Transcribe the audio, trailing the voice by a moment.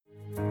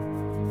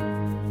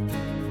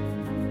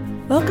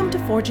Welcome to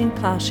Forging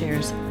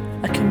Plowshares,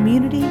 a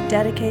community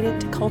dedicated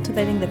to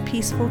cultivating the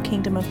peaceful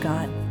kingdom of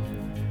God.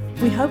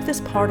 We hope this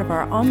part of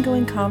our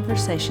ongoing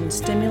conversation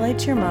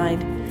stimulates your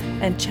mind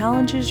and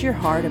challenges your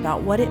heart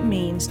about what it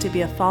means to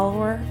be a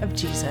follower of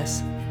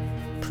Jesus.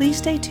 Please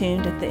stay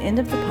tuned at the end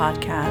of the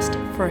podcast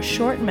for a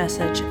short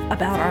message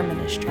about our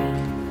ministry.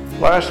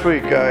 Last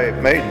week I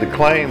made the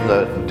claim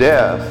that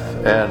death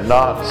and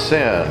not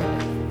sin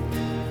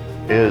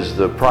is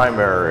the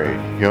primary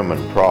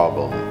human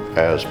problem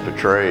as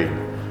portrayed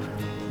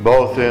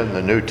both in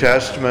the New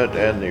Testament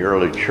and the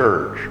early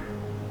church.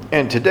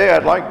 And today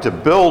I'd like to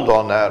build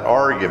on that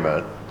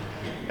argument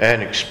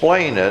and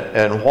explain it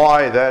and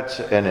why that's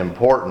an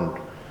important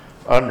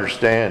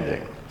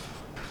understanding.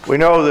 We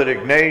know that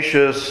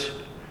Ignatius,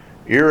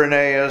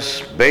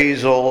 Irenaeus,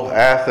 Basil,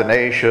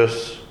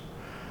 Athanasius,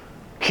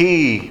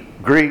 key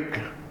Greek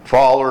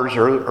fathers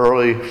or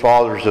early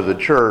fathers of the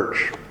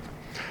church,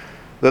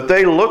 that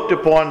they looked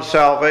upon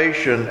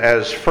salvation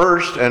as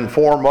first and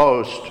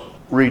foremost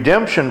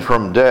redemption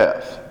from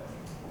death.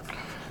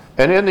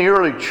 And in the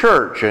early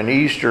church and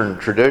Eastern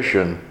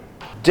tradition,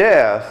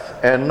 death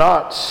and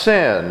not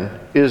sin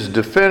is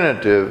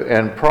definitive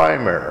and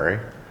primary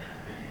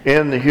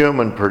in the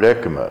human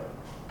predicament.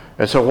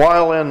 And so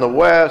while in the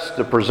West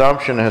the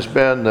presumption has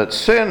been that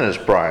sin is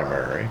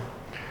primary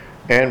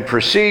and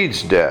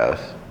precedes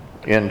death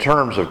in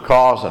terms of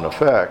cause and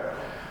effect,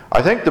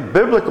 I think the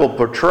biblical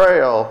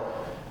portrayal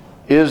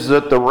is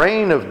that the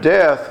reign of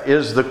death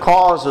is the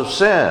cause of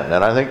sin,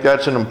 and I think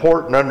that's an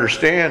important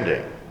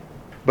understanding.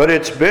 But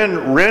it's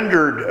been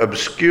rendered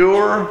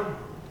obscure,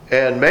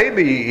 and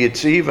maybe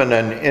it's even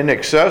an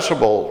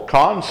inaccessible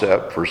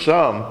concept for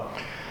some,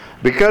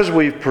 because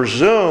we've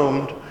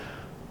presumed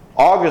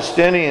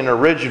Augustinian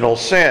original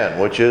sin,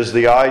 which is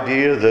the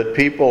idea that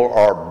people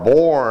are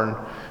born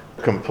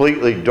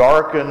completely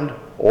darkened,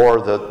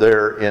 or that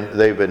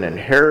they've an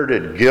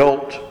inherited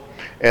guilt,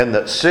 and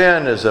that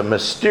sin is a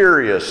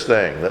mysterious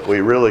thing that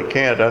we really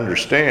can't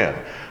understand.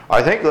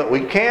 I think that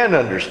we can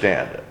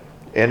understand it.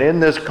 And in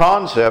this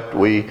concept,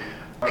 we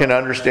can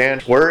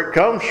understand where it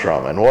comes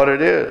from and what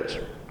it is.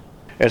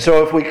 And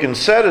so if we can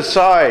set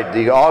aside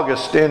the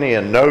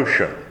Augustinian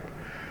notion,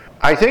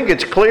 I think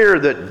it's clear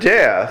that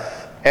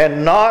death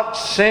and not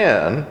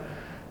sin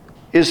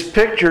is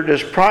pictured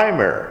as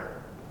primary.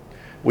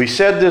 We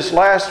said this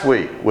last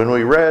week when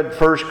we read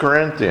 1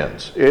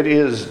 Corinthians. It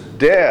is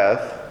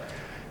death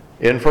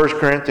in 1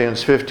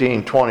 Corinthians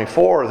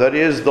 15:24 that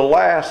is the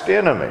last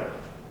enemy.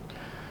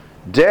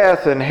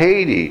 Death and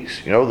Hades,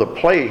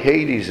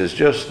 Hades is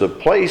just the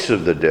place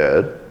of the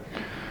dead.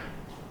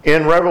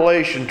 In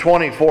Revelation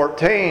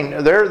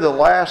 20:14, they're the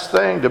last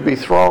thing to be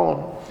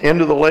thrown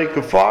into the lake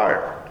of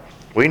fire.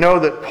 We know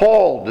that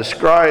Paul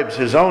describes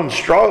his own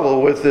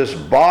struggle with this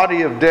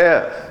body of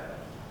death.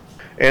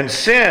 And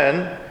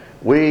sin,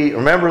 we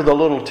remember the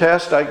little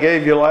test I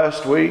gave you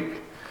last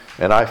week,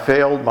 and I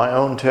failed my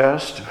own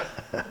test.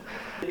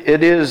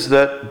 It is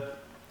that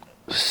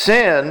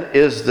sin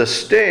is the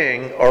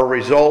sting or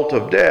result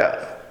of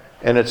death,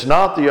 and it's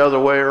not the other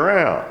way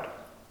around.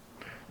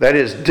 That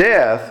is,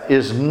 death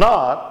is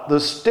not the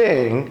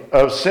sting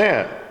of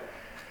sin.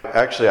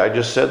 Actually, I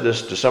just said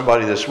this to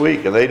somebody this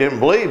week, and they didn't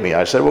believe me.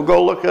 I said, well,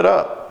 go look it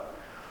up.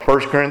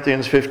 1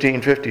 Corinthians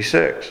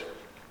 15:56.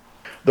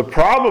 The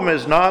problem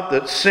is not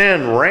that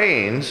sin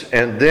reigns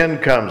and then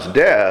comes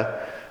death,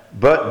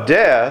 but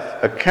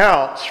death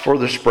accounts for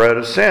the spread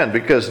of sin,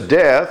 because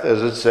death,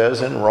 as it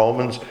says in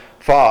Romans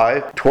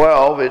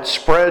 5:12, it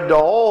spread to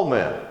all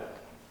men.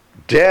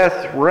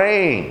 Death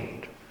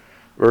reigned,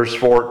 verse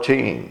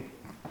 14.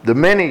 The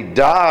many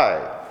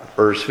died,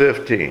 verse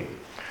 15.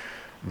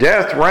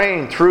 Death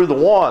reigned through the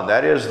one,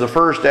 that is the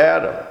first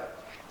Adam.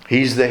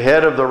 He's the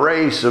head of the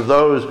race of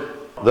those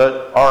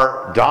that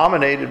are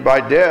dominated by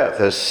death,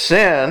 as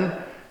sin,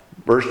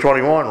 verse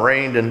 21,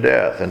 reigned in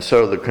death. And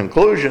so the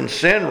conclusion,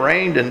 sin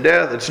reigned in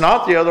death. It's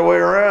not the other way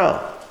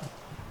around.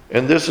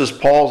 And this is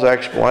Paul's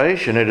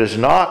explanation. It is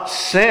not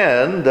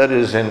sin that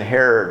is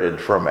inherited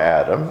from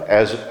Adam,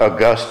 as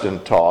Augustine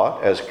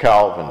taught, as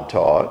Calvin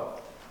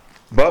taught.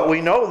 But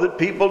we know that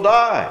people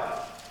die.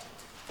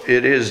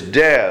 It is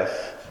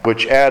death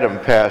which Adam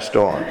passed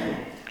on.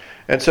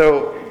 And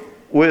so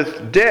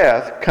with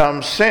death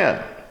comes sin,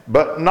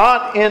 but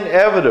not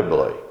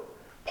inevitably.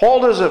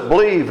 Paul doesn't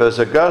believe, as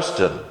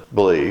Augustine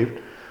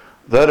believed,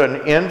 that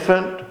an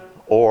infant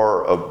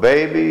or a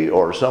baby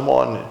or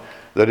someone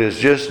that is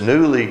just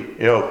newly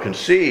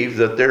conceived,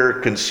 that they're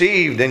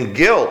conceived in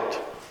guilt.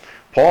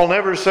 Paul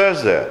never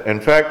says that. In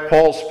fact,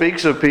 Paul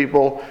speaks of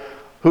people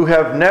who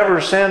have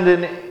never sinned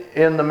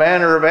in the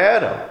manner of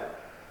Adam.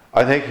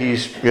 I think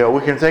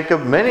we can think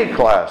of many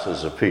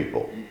classes of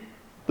people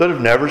that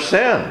have never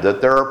sinned,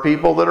 that there are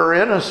people that are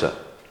innocent.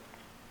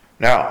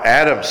 Now,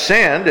 Adam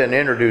sinned and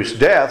introduced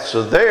death,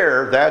 so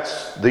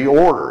that's the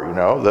order,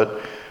 that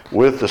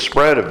with the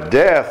spread of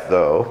death,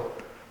 though,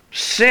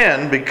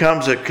 sin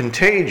becomes a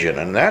contagion,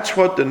 and that's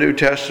what the New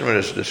Testament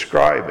is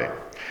describing.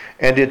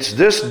 And it's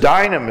this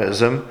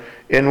dynamism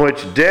in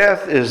which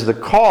death is the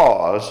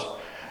cause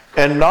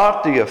and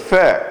not the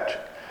effect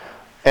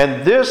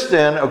And this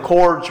then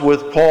accords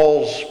with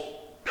Paul's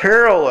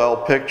parallel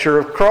picture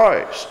of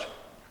Christ.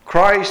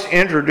 Christ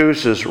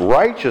introduces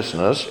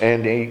righteousness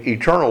and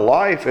eternal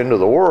life into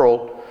the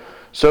world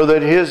so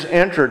that his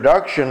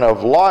introduction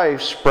of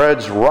life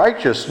spreads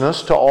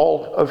righteousness to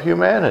all of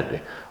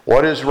humanity.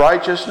 What is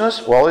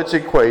righteousness? Well, it's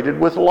equated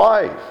with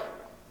life.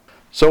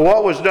 So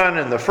what was done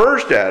in the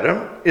first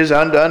Adam is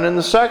undone in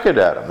the second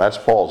Adam. That's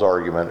Paul's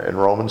argument in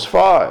Romans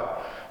 5.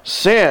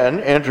 Sin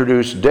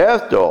introduced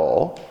death to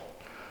all,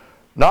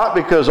 not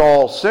because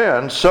all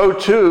sinned, so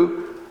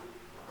too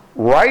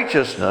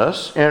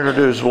righteousness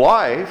introduced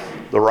life,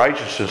 the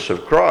righteousness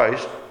of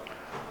Christ.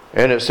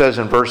 And it says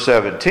in verse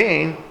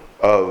 17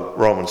 of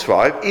Romans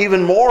 5,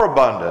 even more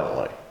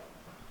abundantly,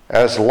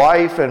 as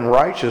life and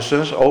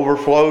righteousness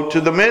overflowed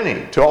to the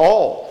many, to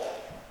all.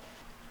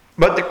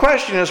 But the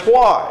question is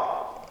why?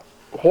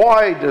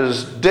 Why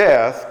does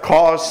death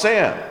cause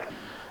sin?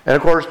 And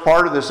of course,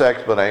 part of this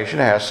explanation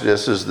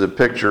this is the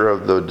picture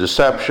of the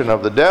deception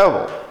of the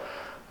devil,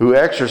 who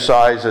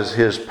exercises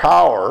his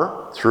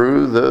power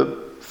through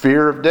the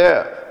fear of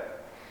death.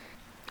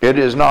 It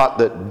is not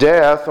that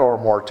death or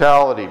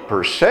mortality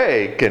per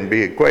se can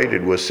be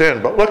equated with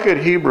sin, but look at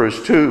Hebrews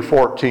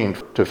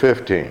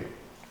 2:14-15.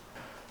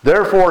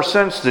 Therefore,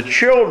 since the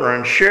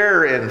children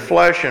share in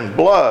flesh and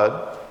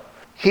blood,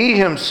 he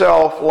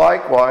himself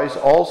likewise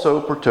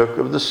also partook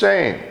of the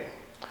same,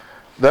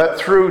 that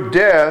through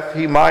death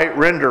he might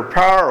render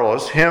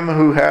powerless him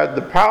who had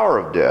the power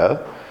of death,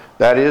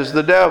 that is,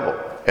 the devil,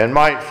 and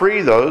might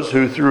free those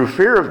who through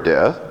fear of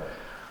death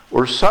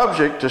were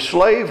subject to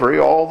slavery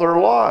all their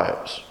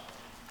lives.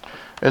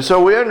 And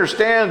so we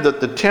understand that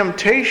the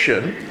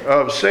temptation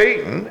of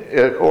Satan,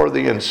 or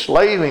the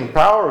enslaving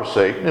power of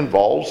Satan,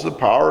 involves the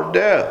power of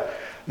death.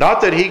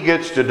 Not that he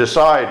gets to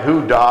decide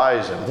who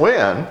dies and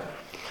when,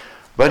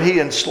 but he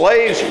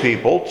enslaves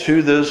people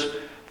to this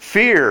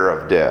fear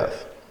of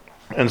death.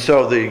 And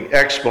so the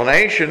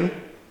explanation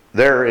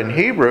there in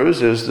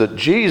Hebrews is that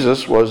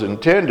Jesus was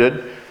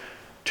intended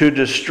to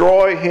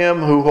destroy him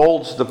who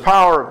holds the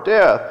power of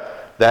death,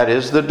 that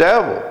is the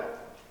devil.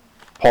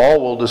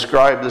 Paul will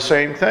describe the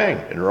same thing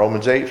in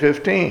Romans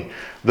 8:15,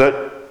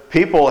 that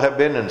people have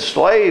been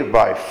enslaved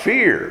by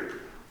fear,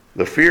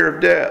 the fear of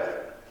death.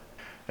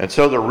 And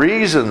so the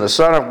reason the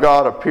Son of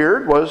God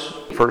appeared was,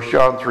 1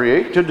 John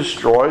 3:8, to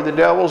destroy the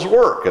devil's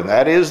work, and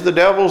that is the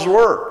devil's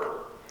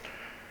work.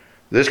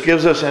 This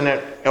gives us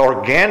an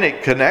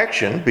organic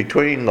connection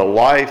between the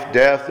life,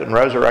 death, and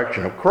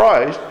resurrection of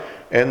Christ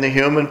and the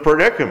human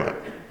predicament.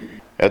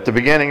 At the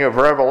beginning of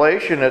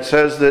Revelation, it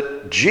says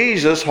that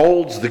Jesus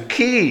holds the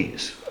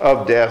keys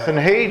of death and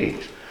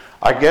Hades.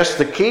 I guess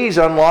the keys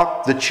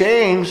unlock the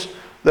chains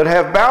that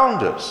have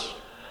bound us.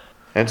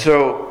 And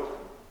so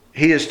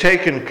he has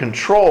taken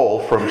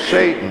control from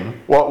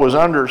Satan, what was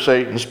under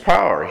Satan's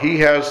power. He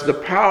has the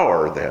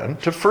power then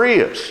to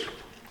free us.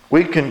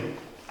 We can,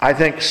 I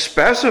think,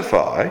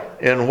 specify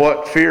in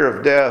what fear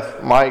of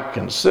death might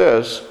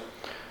consist.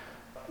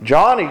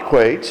 John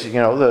equates,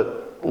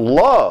 that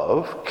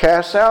love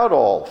casts out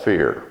all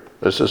fear.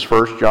 This is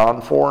 1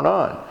 John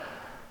 4:9.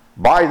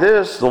 By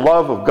this the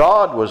love of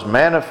God was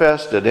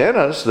manifested in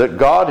us, that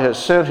God has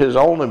sent his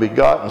only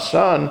begotten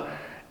Son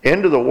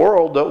into the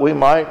world that we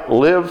might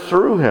live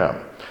through him.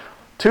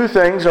 Two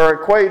things are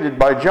equated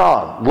by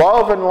John: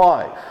 love and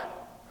life.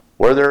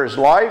 Where there is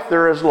life,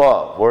 there is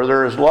love. Where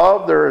there is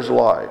love, there is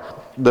life.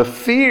 The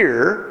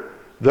fear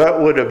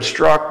that would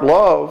obstruct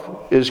love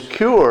is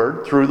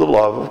cured through the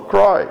love of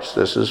Christ.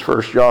 This is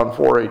 1 John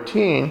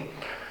 4:18.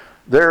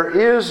 There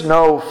is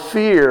no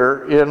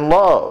fear in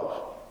love,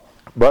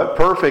 but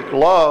perfect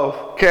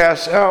love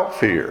casts out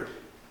fear.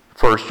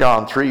 1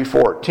 John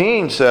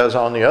 3:14 says,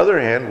 on the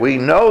other hand, we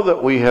know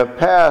that we have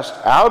passed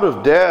out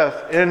of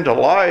death into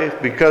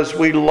life because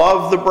we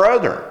love the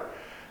brethren.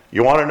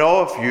 You want to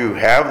know if you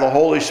have the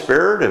Holy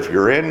Spirit, if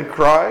you're in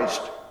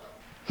Christ?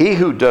 He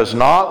who does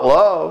not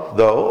love,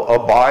 though,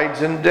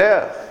 abides in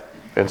death.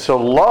 And so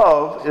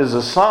love is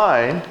a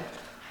sign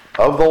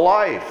of the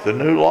life, the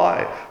new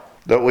life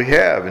that we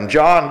have. And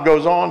John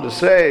goes on to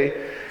say,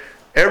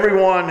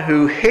 everyone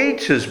who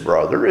hates his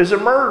brother is a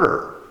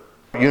murderer.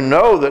 You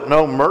know that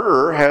no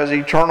murderer has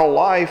eternal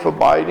life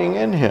abiding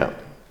in him.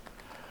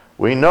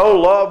 We know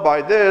love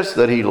by this,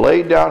 that he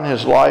laid down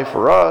his life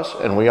for us,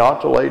 and we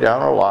ought to lay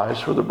down our lives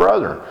for the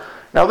brethren.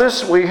 Now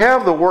we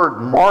have the word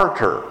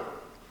martyr.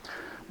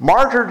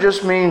 Martyr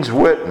just means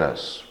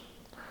witness.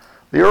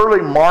 The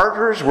early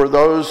martyrs were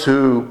those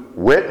who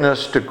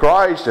witnessed to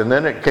Christ, and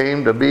then it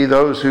came to be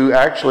those who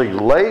actually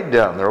laid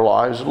down their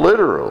lives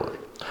literally.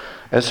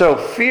 And so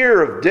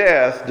fear of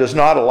death does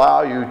not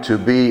allow you to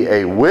be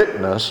a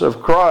witness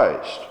of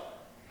Christ,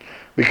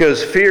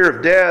 because fear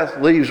of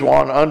death leaves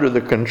one under the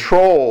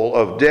control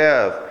of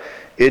death.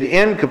 It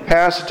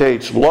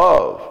incapacitates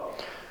love.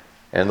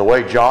 And the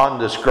way John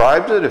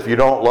describes it, if you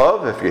don't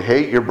love, if you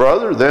hate your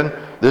brother, then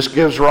this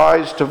gives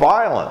rise to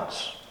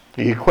violence.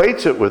 He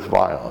equates it with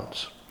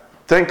violence.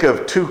 Think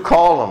of two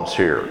columns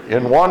here.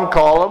 In one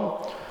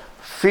column,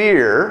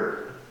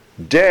 fear,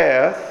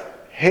 death,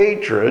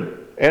 hatred,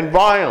 and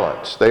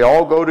violence. They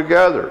all go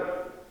together.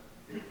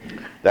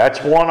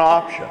 That's one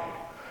option.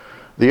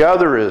 The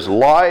other is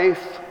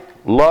life,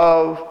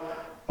 love,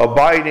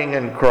 abiding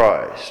in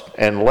Christ,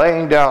 and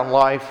laying down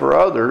life for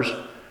others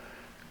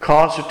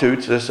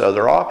constitutes this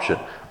other option.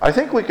 I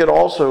think we could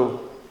also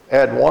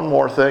add one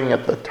more thing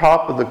at the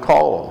top of the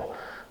column.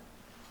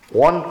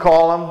 One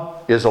column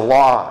is a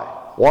lie.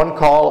 One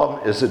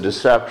column is a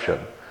deception.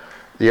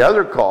 The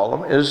other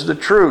column is the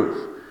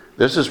truth.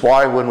 This is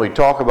why when we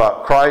talk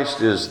about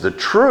Christ is the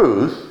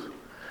truth,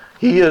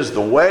 He is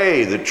the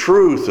way, the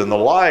truth, and the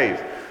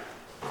life.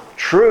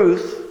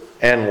 Truth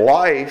and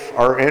life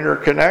are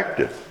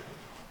interconnected.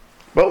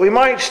 But we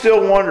might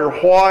still wonder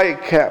why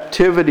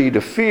captivity to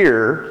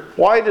fear.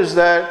 Why does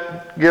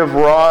that give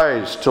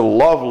rise to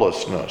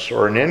lovelessness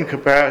or an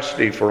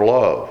incapacity for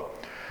love?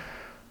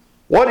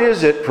 What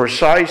is it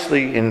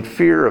precisely in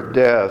fear of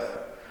death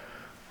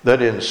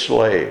that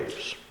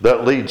enslaves,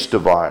 that leads to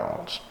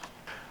violence?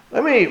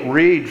 Let me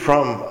read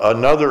from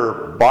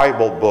another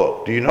Bible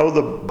book. Do you know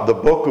the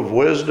Book of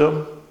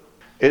Wisdom?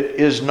 It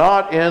is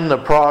not in the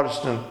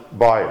Protestant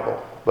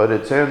Bible, but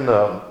it's in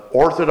the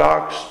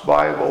Orthodox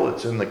Bible,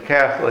 it's in the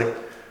Catholic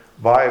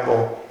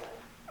Bible.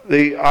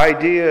 The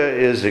idea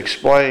is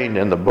explained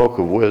in the Book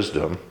of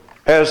Wisdom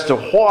as to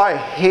why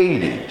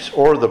Hades,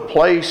 or the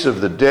place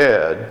of the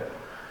dead,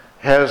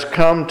 has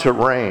come to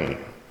reign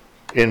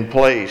in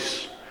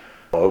place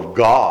of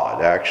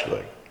God,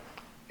 actually.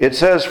 It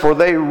says, "For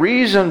they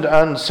reasoned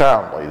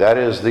unsoundly," that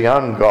is, the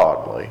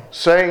ungodly,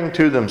 "saying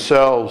to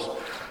themselves,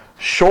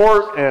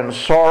 short and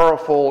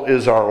sorrowful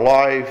is our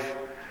life,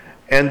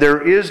 and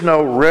there is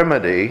no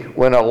remedy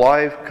when a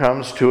life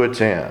comes to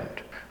its end."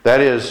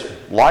 That is,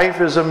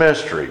 life is a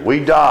mystery. We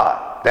die.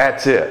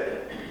 That's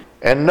it.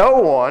 "And no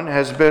one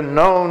has been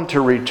known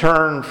to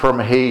return from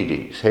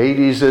Hades."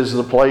 Hades is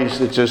the place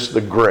that's just the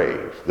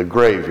grave. The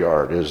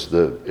graveyard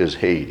is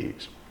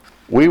Hades.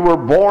 "We were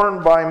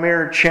born by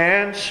mere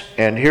chance,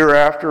 and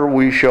hereafter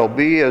we shall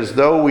be as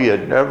though we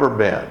had never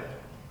been.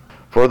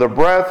 For the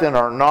breath in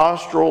our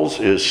nostrils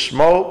is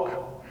smoke,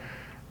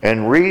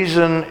 and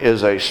reason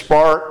is a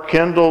spark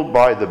kindled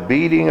by the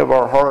beating of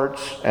our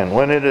hearts, and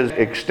when it is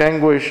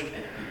extinguished,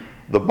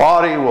 the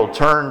body will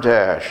turn to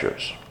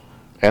ashes,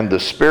 and the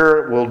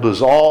spirit will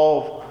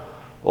dissolve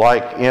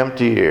like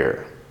empty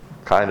air."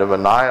 Kind of a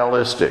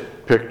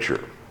nihilistic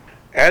picture.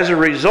 As a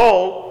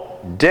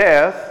result,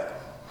 death,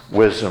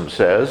 wisdom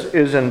says,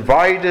 is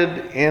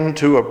invited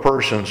into a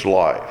person's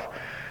life.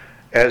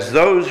 As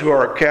those who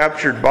are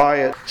captured by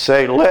it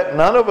say, "Let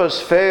none of us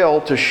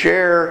fail to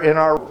share in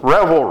our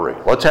revelry."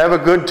 Let's have a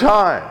good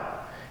time.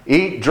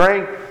 Eat,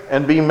 drink,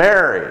 and be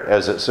merry,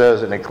 as it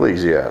says in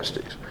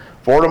Ecclesiastes.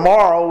 For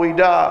tomorrow we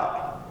die.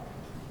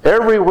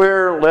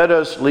 Everywhere let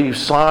us leave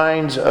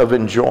signs of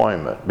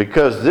enjoyment,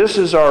 because this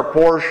is our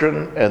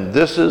portion and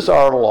this is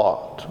our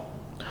lot.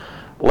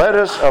 Let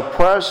us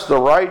oppress the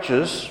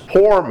righteous,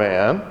 poor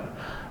man.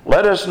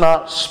 Let us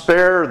not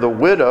spare the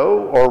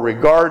widow or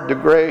regard the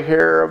gray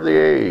hair of the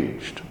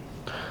aged.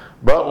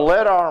 But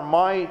let our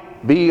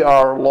might be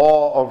our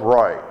law of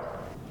right.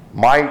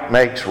 Might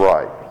makes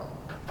right.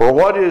 For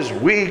what is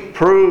weak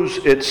proves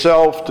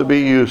itself to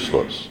be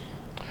useless.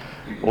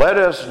 Let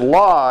us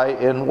lie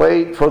in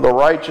wait for the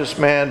righteous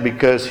man,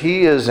 because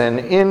he is an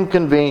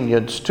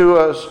inconvenience to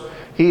us.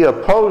 He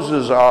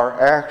opposes our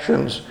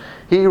actions.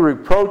 He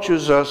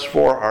reproaches us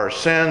for our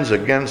sins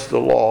against the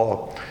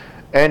law,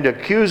 and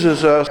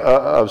accuses us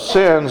of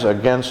sins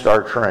against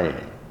our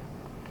training.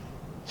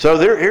 So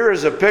here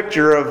is a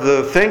picture of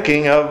the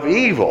thinking of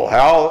evil,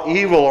 how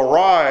evil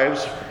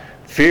arrives.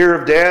 Fear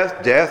of death.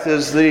 Death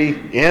is the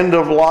end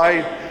of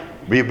life.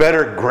 You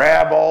better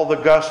grab all the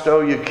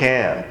gusto you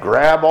can.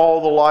 Grab all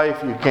the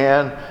life you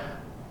can.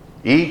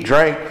 Eat,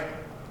 drink,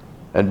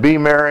 and be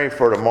merry,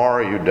 for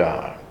tomorrow you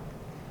die.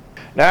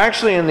 Now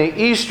actually in the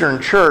Eastern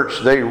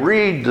Church, they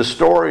read the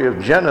story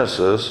of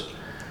Genesis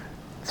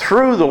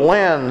through the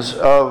lens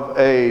of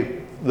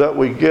that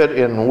we get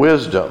in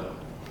wisdom.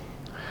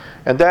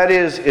 And that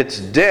is, it's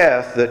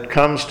death that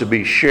comes to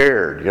be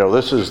shared. You know,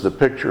 this is the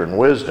picture in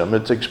wisdom.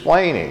 It's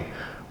explaining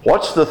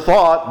what's the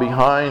thought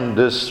behind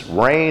this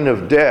reign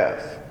of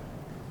death.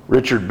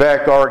 Richard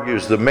Beck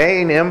argues the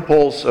main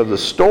impulse of the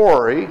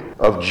story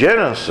of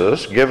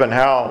Genesis, given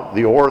how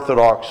the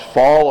Orthodox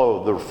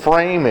follow the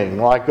framing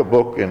like a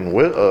book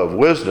of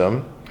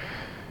wisdom,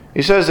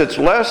 he says it's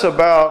less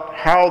about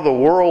how the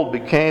world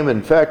became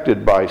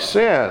infected by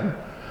sin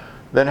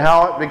than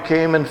how it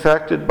became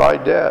infected by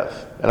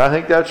death. And I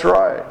think that's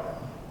right.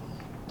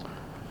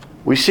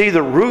 We see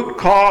the root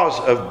cause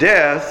of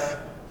death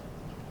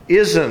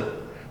isn't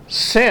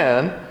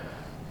sin,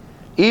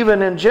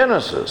 even in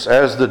Genesis,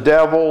 as the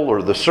devil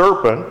or the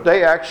serpent,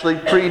 they actually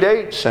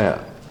predate sin.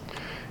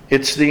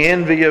 It's the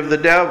envy of the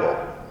devil.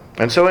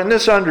 And so in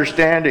this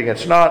understanding,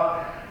 it's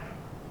not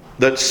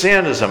that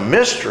sin is a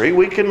mystery.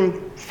 We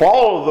can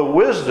follow the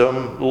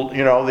wisdom,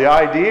 the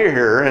idea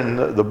here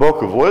in the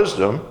book of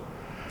wisdom.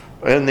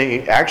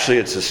 Actually,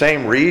 it's the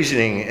same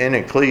reasoning in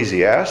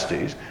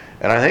Ecclesiastes.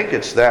 And I think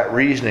it's that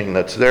reasoning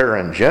that's there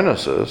in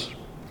Genesis.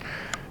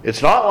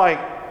 It's not like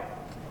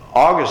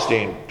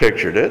Augustine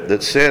pictured it,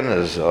 that sin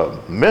is a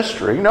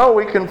mystery. No,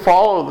 we can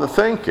follow the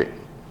thinking.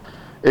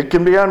 It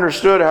can be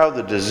understood how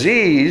the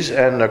disease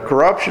and the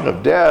corruption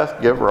of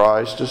death give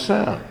rise to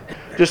sin.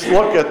 Just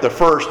look at the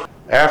first.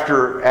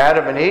 After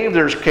Adam and Eve,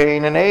 there's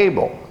Cain and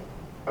Abel.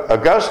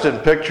 Augustine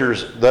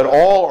pictures that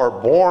all are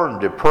born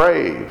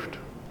depraved,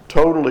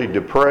 totally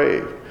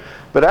depraved.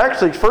 But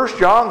actually, 1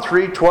 John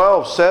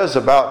 3:12 says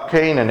about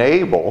Cain and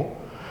Abel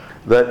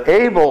that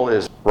Abel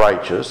is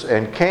righteous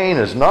and Cain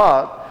is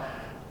not,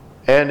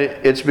 and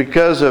it's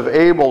because of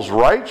Abel's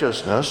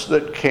righteousness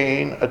that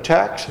Cain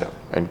attacks him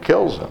and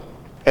kills him.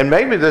 And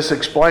maybe this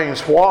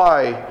explains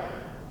why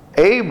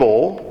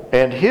Abel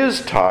and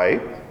his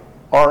type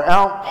are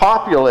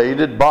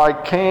outpopulated by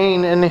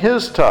Cain and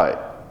his type.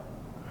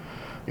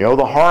 You know,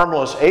 the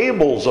harmless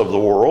Abels of the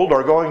world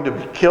are going to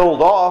be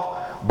killed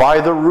off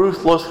by the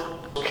ruthless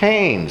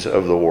Cains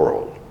of the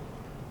world.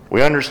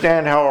 We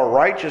understand how a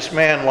righteous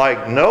man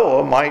like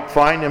Noah might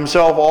find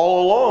himself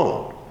all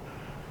alone.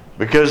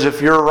 Because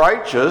if you're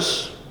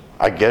righteous,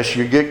 I guess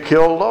you get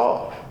killed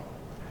off.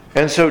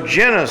 And so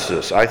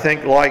Genesis, I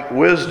think, like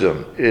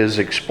wisdom, is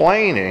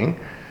explaining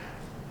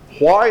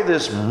why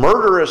this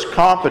murderous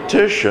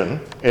competition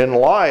in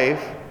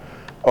life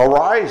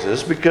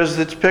arises, because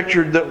it's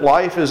pictured that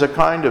life is a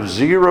kind of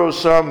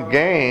zero-sum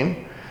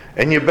game,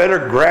 and you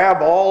better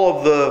grab all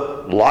of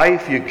the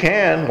life you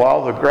can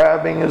while the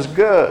grabbing is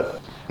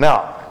good.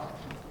 Now,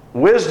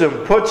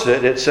 wisdom puts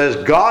it, it says,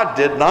 God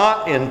did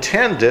not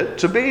intend it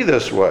to be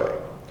this way.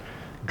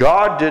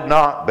 God did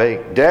not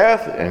bake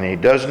death, and He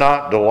does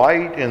not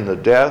delight in the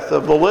death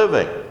of the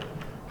living.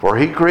 For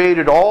He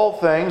created all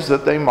things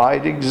that they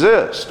might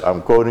exist.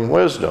 I'm quoting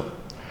wisdom.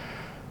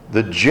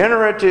 The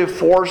generative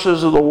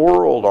forces of the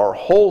world are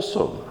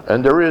wholesome,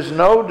 and there is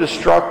no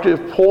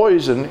destructive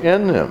poison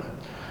in them.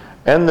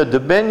 And the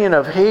dominion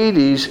of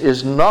Hades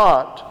is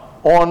not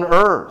on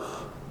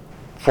earth.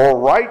 For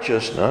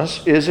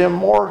righteousness is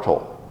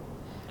immortal.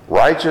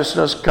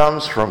 Righteousness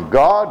comes from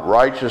God.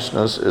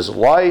 Righteousness is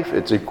life.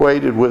 It's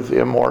equated with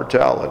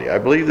immortality. I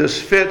believe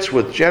this fits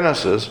with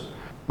Genesis,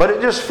 but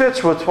it just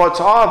fits with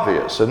what's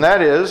obvious, and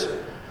that is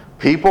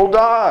people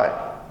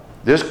die.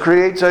 This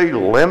creates a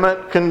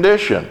limit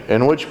condition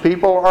in which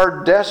people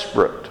are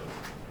desperate.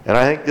 And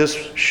I think this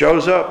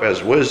shows up,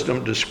 as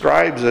wisdom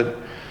describes it,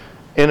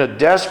 in a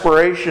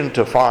desperation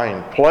to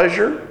find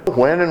pleasure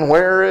when and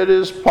where it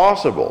is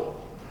possible.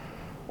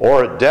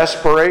 Or a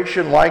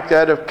desperation like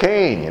that of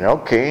Cain. You know,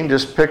 Cain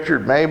just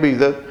pictured maybe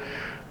that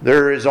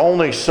there is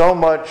only so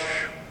much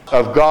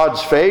of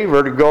God's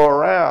favor to go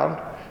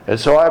around, and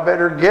so I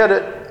better get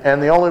it,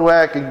 and the only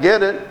way I can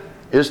get it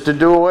is to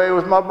do away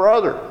with my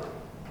brother.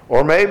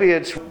 Or maybe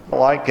it's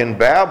like in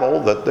Babel,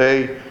 that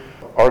they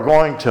are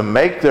going to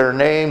make their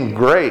name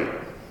great.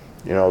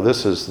 You know,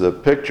 this is the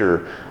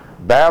picture.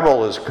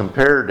 Babel is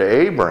compared to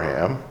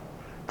Abraham.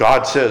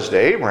 God says to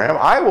Abraham,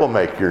 I will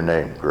make your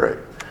name great.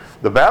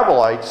 The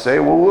Babylonites say,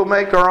 well, we'll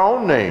make our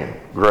own name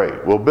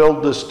great. We'll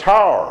build this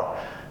tower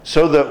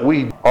so that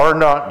we are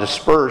not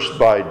dispersed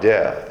by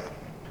death.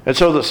 And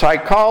so the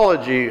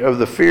psychology of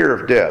the fear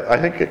of death, I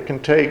think it can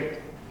take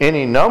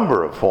any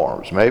number of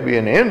forms, maybe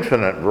an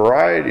infinite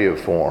variety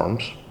of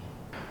forms.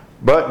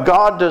 But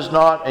God does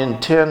not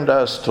intend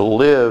us to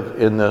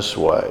live in this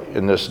way,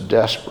 in this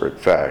desperate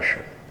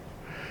fashion.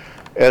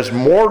 As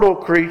mortal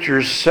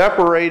creatures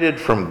separated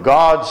from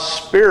God's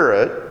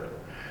Spirit,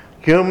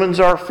 humans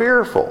are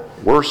fearful.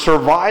 We're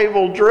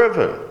survival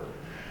driven.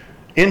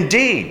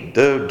 Indeed,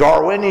 the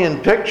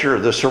Darwinian picture,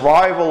 the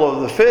survival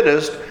of the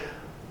fittest,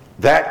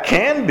 that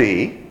can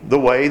be the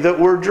way that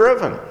we're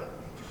driven.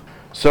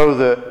 So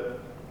the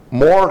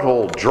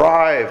mortal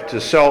drive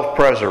to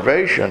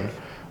self-preservation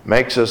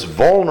makes us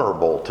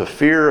vulnerable to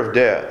fear of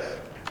death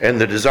and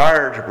the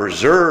desire to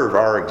preserve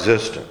our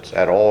existence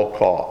at all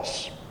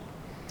costs.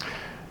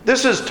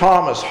 This is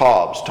Thomas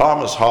Hobbes.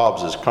 Thomas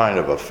Hobbes is kind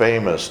of a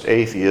famous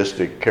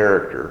atheistic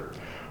character.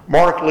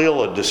 Mark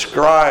Lilla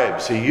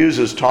he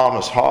uses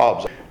Thomas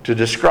Hobbes to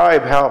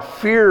describe how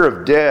fear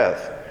of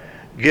death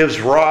gives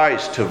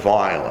rise to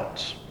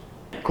violence.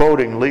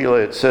 Quoting Lilla,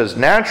 it says,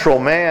 natural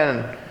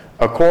man,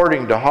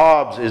 according to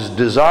Hobbes, is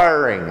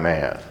desiring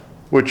man,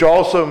 which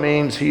also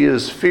means he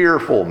is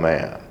fearful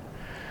man.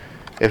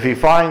 If he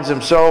finds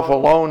himself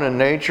alone in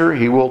nature,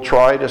 he will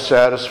try to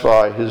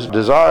satisfy his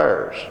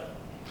desires.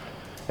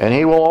 And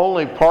he will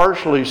only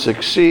partially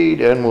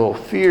succeed and will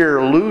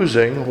fear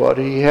losing what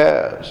he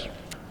has.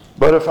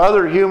 But if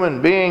other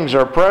human beings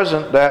are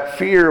present, that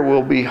fear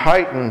will be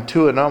heightened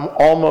to an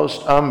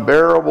almost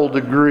unbearable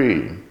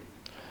degree.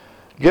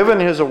 Given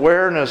his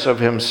awareness of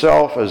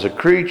himself as a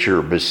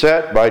creature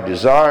beset by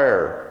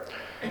desire,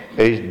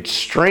 a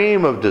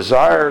stream of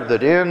desire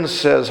that ends,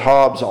 says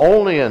Hobbes,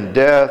 only in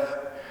death,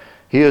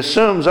 he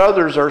assumes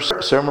others are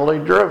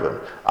similarly driven.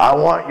 I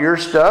want your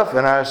stuff,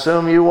 and I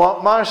assume you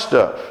want my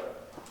stuff.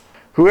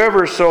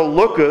 Whoever so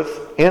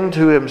looketh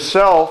into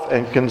himself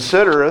and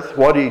considereth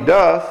what he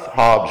doth,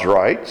 Hobbes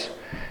writes,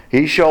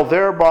 he shall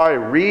thereby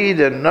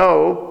read and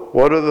know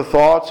what are the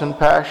thoughts and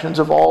passions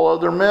of all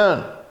other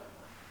men.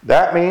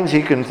 That means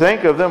he can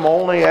think of them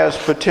only as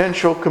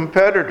potential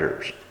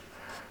competitors,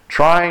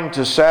 trying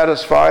to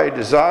satisfy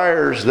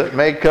desires that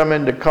may come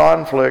into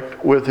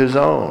conflict with his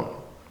own.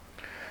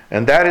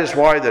 And that is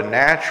why the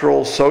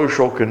natural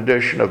social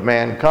condition of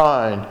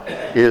mankind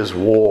is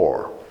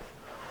war.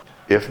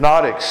 If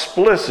not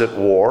explicit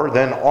war,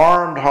 then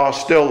armed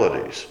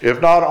hostilities.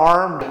 If not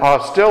armed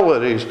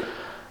hostilities,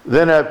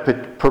 then a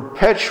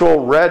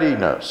perpetual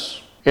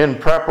readiness in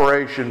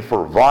preparation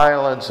for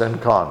violence and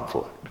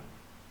conflict.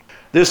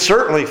 This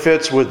certainly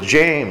fits with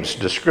James'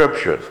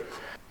 description.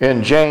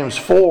 In James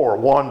 4,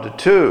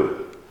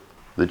 1-2,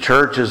 the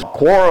church is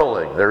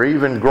quarreling. They're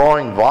even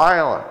growing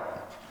violent.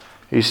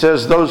 He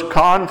says, those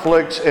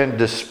conflicts and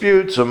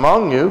disputes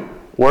among you,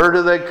 where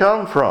do they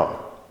come from?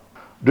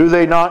 Do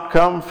they not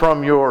come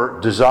from your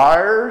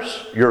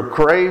desires, your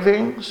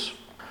cravings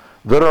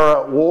that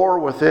are at war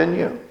within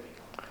you?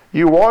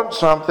 You want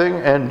something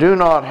and do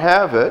not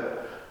have it,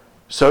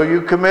 so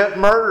you commit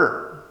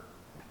murder.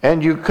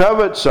 And you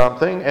covet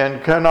something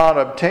and cannot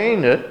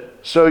obtain it,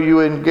 so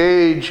you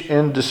engage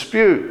in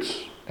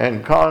disputes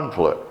and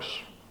conflicts.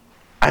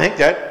 I think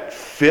that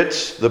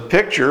fits the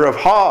picture of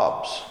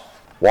Hobbes.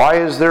 Why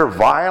is there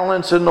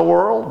violence in the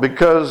world?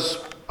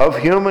 Because of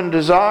human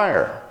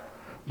desire,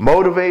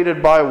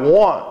 motivated by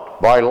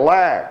want, by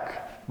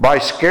lack, by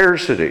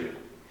scarcity.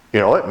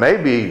 It may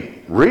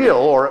be real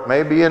or it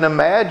may be an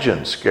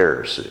imagined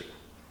scarcity.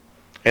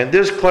 And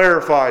this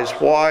clarifies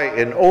why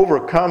in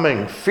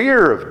overcoming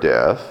fear of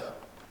death,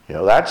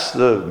 that's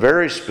the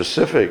very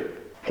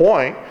specific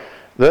point,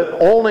 that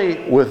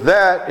only with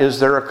that is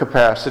there a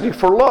capacity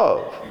for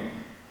love.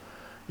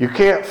 You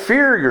can't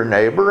fear your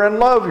neighbor and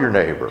love your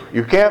neighbor.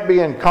 You can't be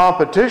in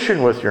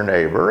competition with your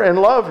neighbor and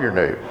love your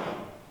neighbor.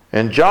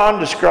 And John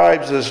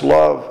describes this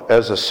love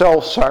as a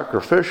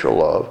self-sacrificial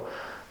love,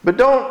 but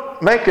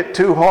don't make it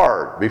too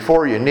hard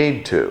before you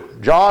need to.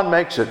 John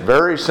makes it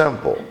very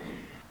simple.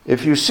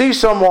 If you see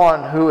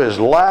someone who is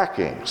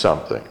lacking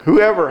something,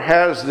 whoever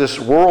has this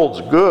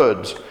world's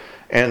goods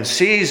and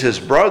sees his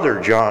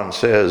brother, John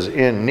says,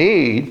 in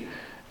need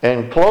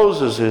and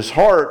closes his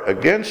heart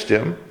against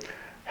him,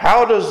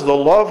 how does the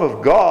love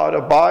of God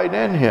abide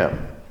in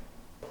him?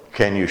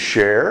 Can you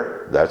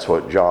share? That's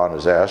what John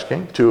is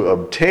asking. To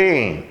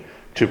obtain,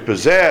 to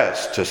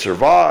possess, to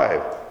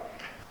survive.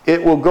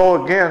 It will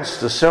go against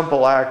the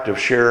simple act of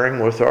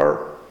sharing with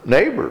our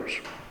neighbors.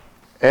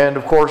 And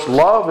of course,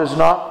 love is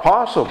not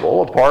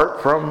possible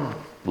apart from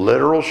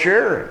literal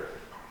sharing.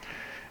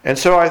 And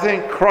so I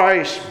think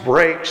Christ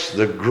breaks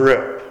the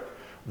grip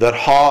that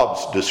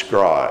Hobbes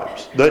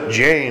describes, that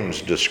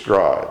James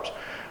describes,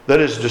 that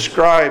is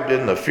described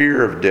in the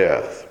fear of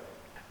death.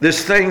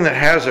 This thing that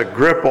has a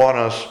grip on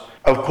us,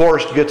 of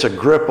course, gets a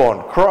grip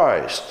on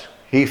Christ.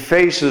 He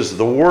faces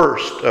the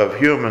worst of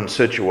human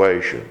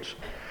situations.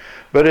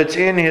 But it's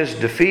in his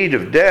defeat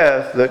of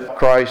death that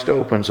Christ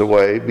opens a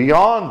way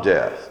beyond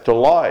death to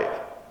life.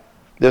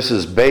 This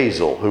is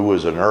Basil, who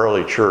was an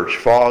early church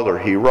father.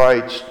 He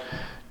writes,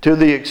 to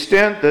the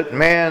extent that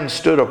man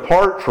stood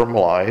apart from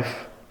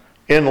life,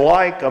 in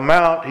like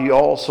amount he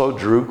also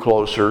drew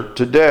closer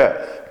to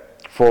death.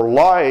 For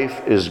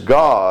life is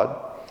God,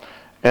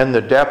 and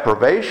the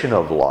deprivation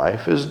of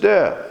life is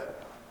death.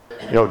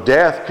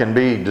 Death can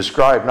be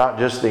described not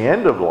just the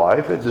end of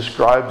life, it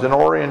describes an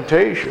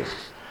orientation.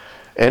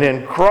 And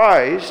in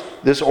Christ,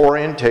 this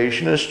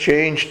orientation is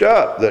changed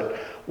up, that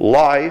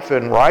life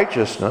and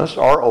righteousness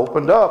are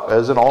opened up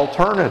as an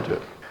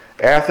alternative.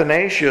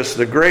 Athanasius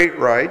the Great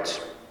writes,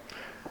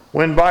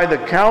 when by the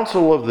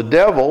counsel of the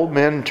devil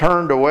men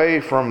turned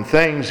away from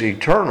things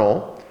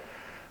eternal,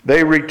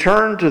 they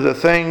returned to the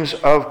things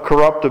of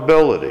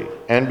corruptibility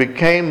and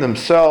became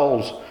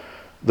themselves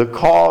the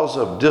cause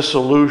of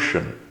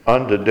dissolution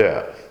unto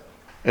death.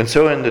 And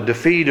so in the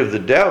defeat of the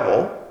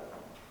devil,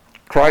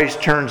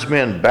 Christ turns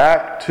men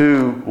back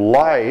to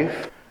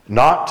life,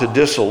 not to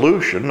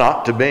dissolution,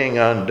 not to being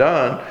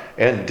undone,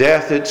 and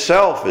death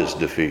itself is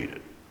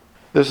defeated.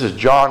 This is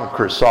John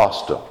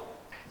Chrysostom.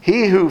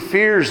 He who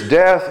fears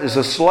death is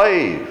a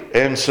slave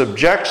and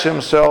subjects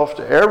himself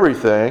to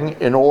everything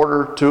in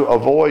order to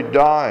avoid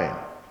dying.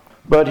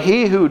 But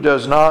he who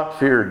does not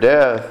fear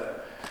death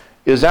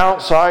is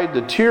outside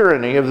the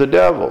tyranny of the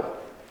devil.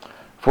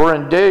 For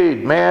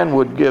indeed, man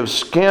would give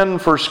skin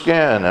for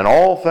skin and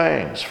all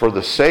things for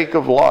the sake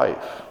of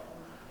life.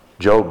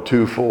 Job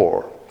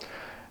 2:4.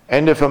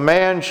 And if a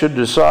man should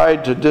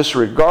decide to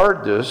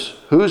disregard this,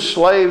 whose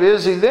slave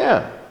is he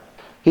then?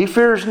 He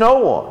fears no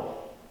one,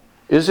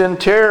 is in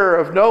terror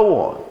of no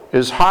one,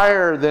 is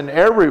higher than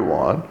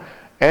everyone,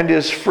 and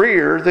is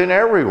freer than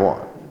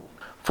everyone.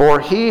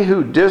 For he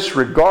who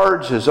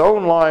disregards his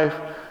own life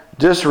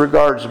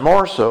disregards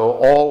more so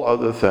all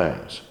other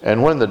things.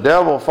 And when the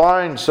devil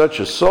finds such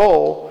a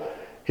soul,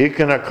 he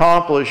can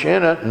accomplish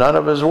in it none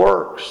of his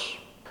works.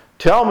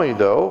 Tell me,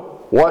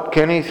 though, what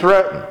can he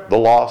threaten? The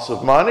loss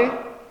of money?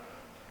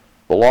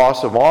 The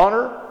loss of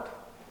honor?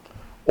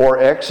 Or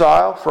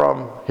exile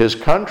from his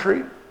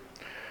country?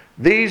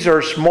 These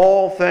are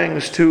small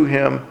things to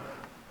him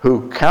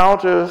who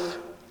counteth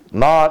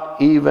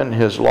not even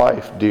his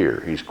life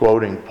dear. He's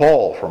quoting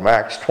Paul from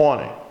Acts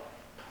 20.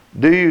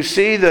 Do you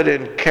see that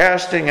in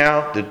casting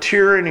out the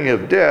tyranny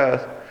of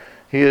death,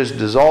 he has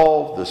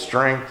dissolved the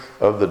strength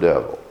of the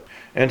devil?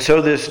 And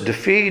so this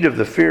defeat of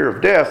the fear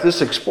of death,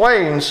 this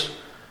explains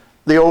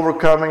the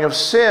overcoming of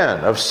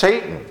sin, of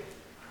Satan.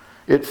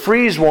 It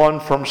frees one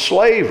from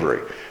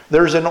slavery.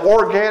 There's an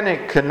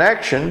organic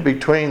connection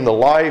between the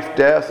life,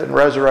 death, and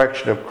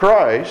resurrection of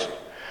Christ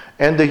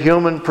and the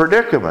human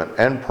predicament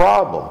and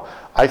problem.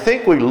 I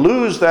think we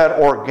lose that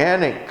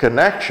organic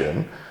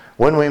connection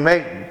when we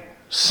make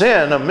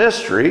sin a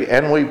mystery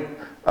and we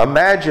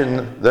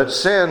imagine that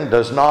sin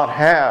does not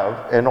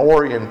have an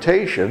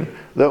orientation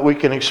that we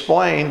can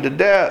explain to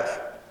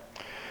death.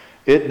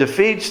 It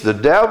defeats the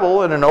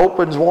devil and it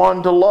opens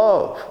one to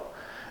love.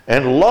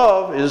 And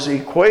love is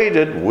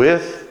equated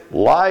with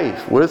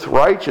life, with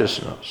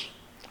righteousness.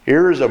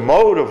 Here is a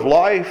mode of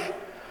life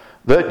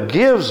that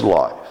gives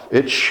life.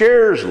 It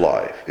shares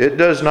life. It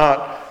does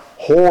not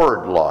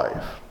hoard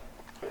life.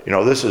 You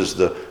know, this is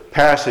the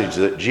passage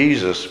that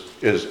Jesus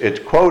it's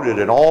quoted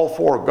in all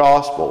four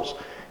Gospels.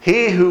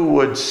 He who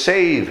would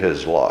save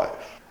his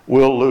life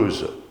will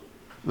lose it.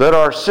 That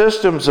our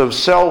systems of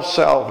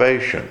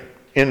self-salvation,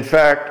 in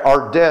fact,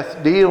 are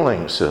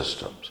death-dealing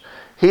systems.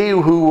 He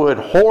who would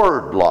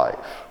hoard life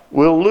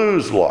will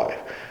lose life,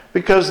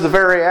 because the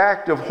very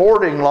act of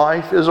hoarding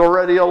life is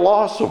already a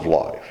loss of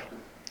life.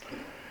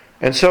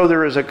 And so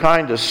there is a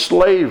kind of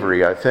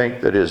slavery, I think,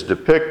 that is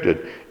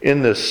depicted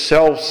in this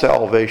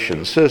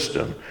self-salvation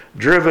system,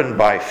 driven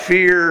by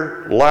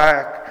fear,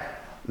 lack,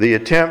 the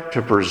attempt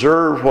to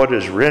preserve what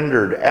is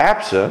rendered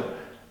absent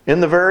in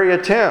the very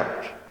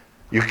attempt.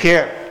 You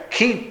can't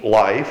keep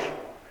life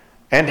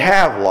and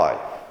have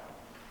life.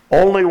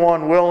 Only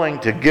one willing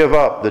to give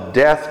up the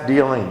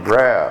death-dealing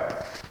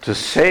grab to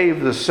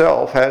save the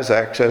self has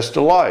access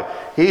to life.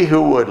 He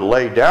who would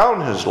lay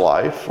down his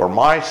life for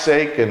my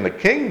sake and the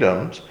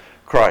kingdom's,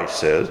 Christ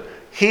says,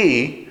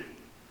 he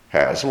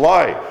has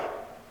life.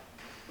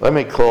 Let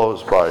me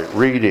close by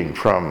reading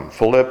from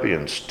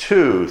Philippians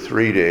 2,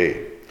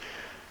 3-8.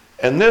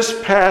 And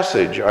this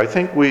passage, I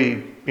think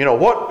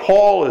what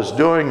Paul is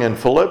doing in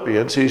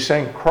Philippians, he's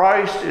saying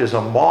Christ is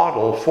a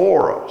model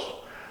for us.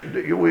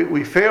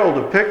 We fail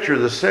to picture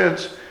the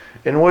sense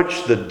in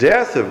which the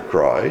death of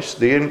Christ,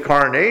 the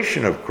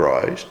incarnation of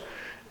Christ,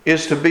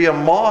 is to be a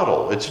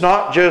model. It's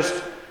not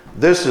just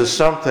this is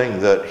something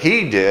that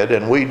he did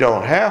and we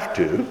don't have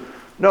to.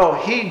 No,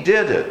 he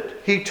did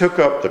it. He took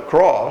up the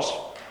cross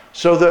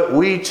so that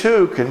we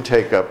too can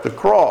take up the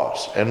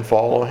cross and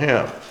follow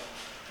him.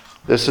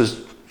 This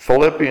is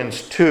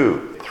Philippians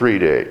 2,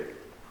 3-8.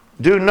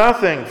 Do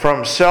nothing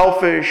from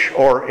selfish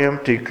or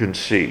empty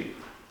conceit,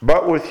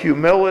 but with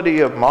humility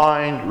of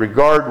mind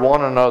regard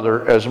one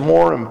another as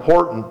more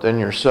important than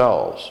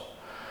yourselves.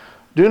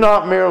 Do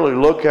not merely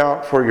look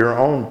out for your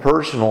own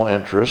personal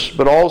interests,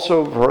 but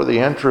also for the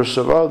interests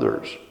of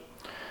others.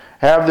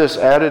 Have this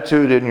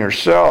attitude in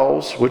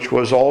yourselves, which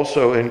was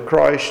also in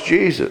Christ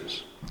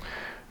Jesus,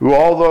 who,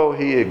 although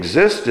he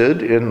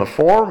existed in the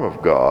form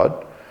of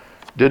God,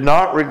 did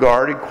not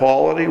regard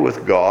equality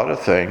with God a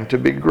thing to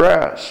be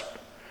grasped,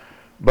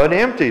 but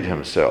emptied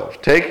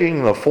himself,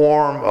 taking the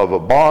form of a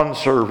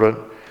bondservant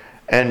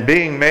and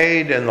being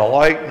made in the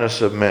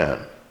likeness of men.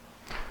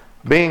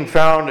 Being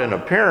found in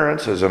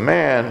appearance as a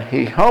man,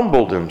 he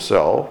humbled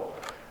himself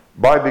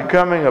by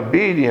becoming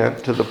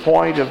obedient to the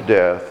point of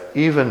death,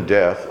 even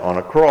death on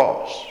a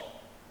cross.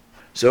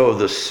 So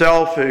the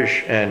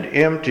selfish and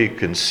empty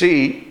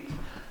conceit,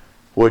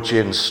 which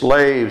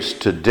enslaves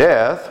to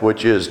death,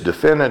 which is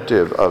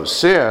definitive of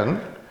sin,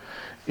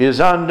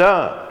 is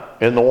undone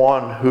in the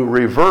one who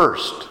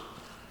reversed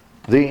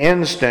the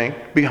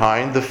instinct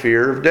behind the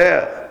fear of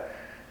death.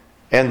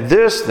 And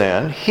this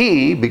then,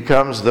 he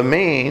becomes the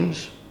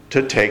means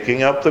to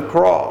taking up the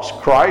cross.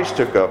 Christ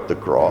took up the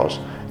cross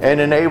and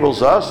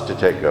enables us to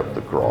take up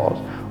the cross,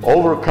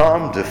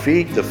 overcome,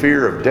 defeat the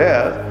fear of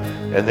death,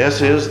 and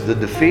this is the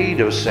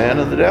defeat of sin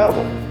and the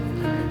devil.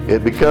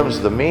 It becomes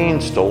the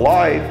means to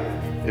life.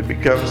 It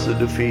becomes the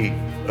defeat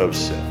of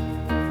sin.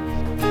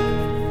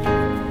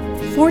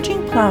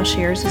 Forging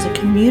Plowshares is a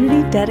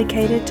community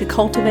dedicated to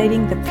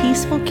cultivating the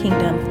peaceful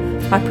kingdom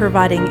by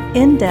providing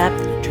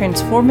in-depth,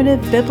 transformative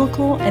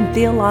biblical and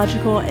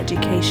theological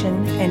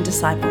education and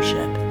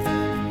discipleship.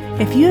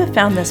 If you have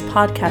found this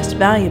podcast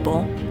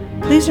valuable,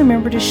 please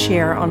remember to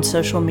share on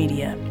social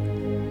media.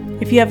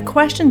 If you have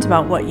questions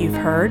about what you've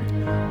heard,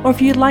 or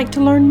if you'd like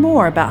to learn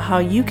more about how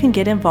you can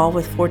get involved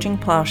with Forging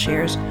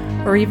Plowshares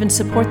or even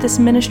support this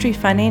ministry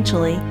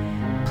financially,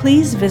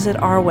 please visit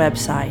our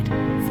website,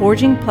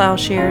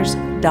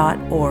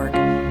 forgingplowshares.org.